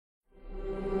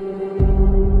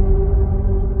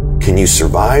can you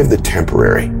survive the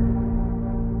temporary?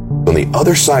 On the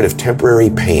other side of temporary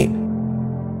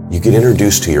pain, you get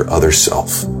introduced to your other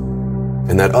self.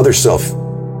 And that other self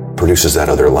produces that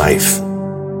other life.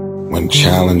 When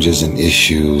challenges and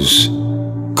issues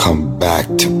come back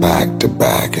to back to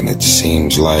back, and it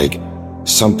seems like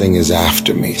something is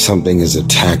after me, something is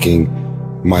attacking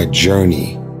my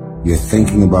journey. You're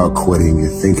thinking about quitting, you're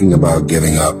thinking about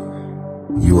giving up.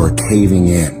 You are caving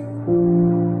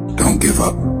in. Don't give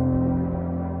up.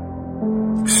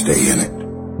 Stay in it.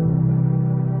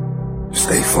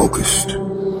 Stay focused.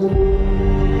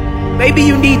 Maybe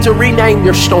you need to rename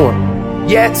your storm.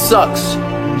 Yeah, it sucks.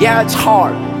 Yeah, it's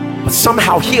hard. But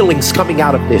somehow healing's coming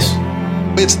out of this.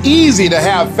 It's easy to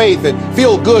have faith and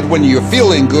feel good when you're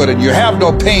feeling good and you have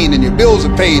no pain and your bills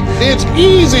are paid. It's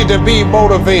easy to be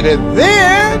motivated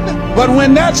then, but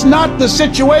when that's not the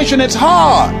situation, it's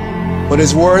hard. But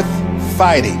it's worth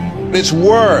fighting. It's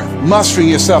worth mustering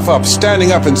yourself up,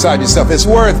 standing up inside yourself. It's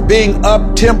worth being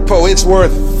up-tempo. It's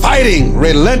worth fighting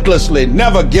relentlessly,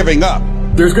 never giving up.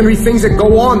 There's going to be things that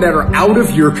go on that are out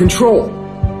of your control.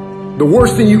 The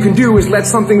worst thing you can do is let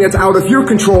something that's out of your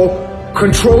control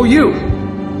control you.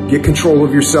 Get control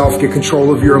of yourself, get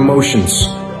control of your emotions.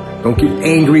 Don't get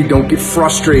angry, don't get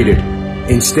frustrated.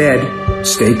 Instead,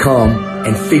 stay calm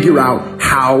and figure out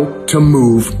how to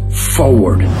move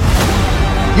forward.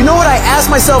 You know what I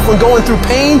ask myself when going through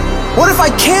pain? What if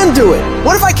I can do it?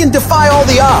 What if I can defy all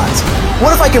the odds?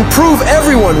 What if I can prove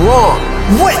everyone wrong?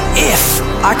 What if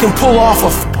I can pull off a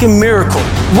fucking miracle?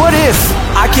 What if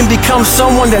I can become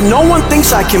someone that no one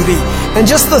thinks I can be? And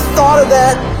just the thought of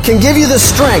that can give you the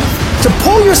strength to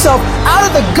pull yourself out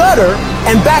of the gutter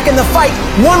and back in the fight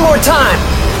one more time.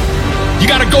 You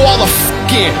gotta go all the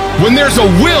in. When there's a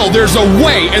will, there's a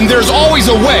way, and there's always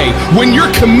a way. When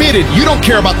you're committed, you don't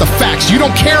care about the facts. You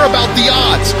don't care about the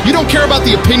odds. You don't care about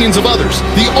the opinions of others.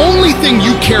 The only thing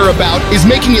you care about is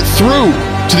making it through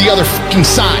to the other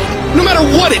side. No matter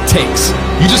what it takes.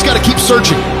 You just gotta keep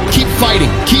searching, keep fighting,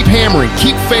 keep hammering,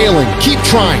 keep failing, keep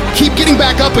trying, keep getting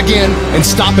back up again, and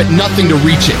stop at nothing to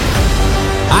reach it.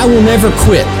 I will never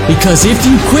quit, because if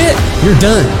you quit, you're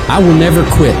done. I will never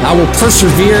quit. I will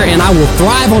persevere and I will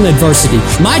thrive on adversity.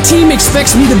 My team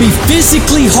expects me to be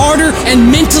physically harder and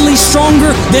mentally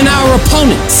stronger than our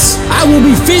opponents. I will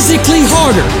be physically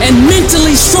harder and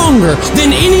mentally stronger than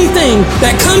anything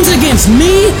that comes against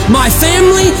me, my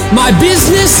family, my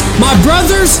business, my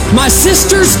brothers, my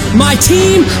sisters, my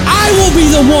team. I will be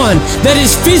the one that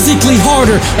is physically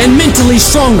harder and mentally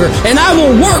stronger, and I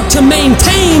will work to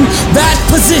maintain that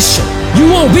position.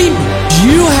 You won't beat me.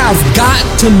 You have got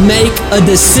to make a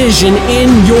decision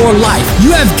in your life.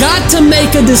 You have got to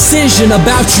make a decision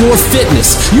about your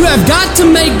fitness. You have got to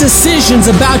make decisions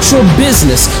about your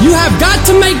business. You have got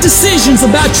to make decisions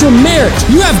about your marriage.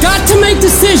 You have got to make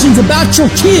decisions about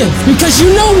your kids. Because you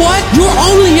know what? Your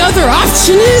only other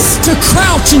option is to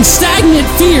crouch in stagnant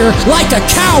fear like a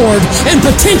coward and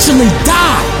potentially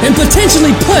die. And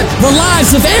potentially put the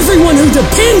lives of everyone who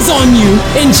depends on you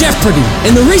in jeopardy.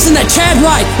 And the reason that Chad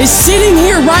Wright is sitting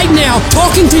here right now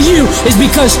talking to you is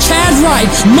because Chad Wright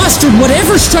mustered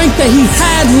whatever strength that he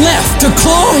had left to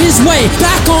claw his way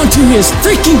back onto his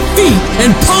freaking feet and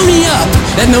pony up.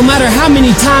 That no matter how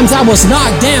many times I was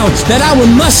knocked down, that I would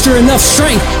muster enough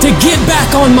strength to get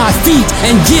back on my feet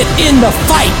and get in the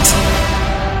fight.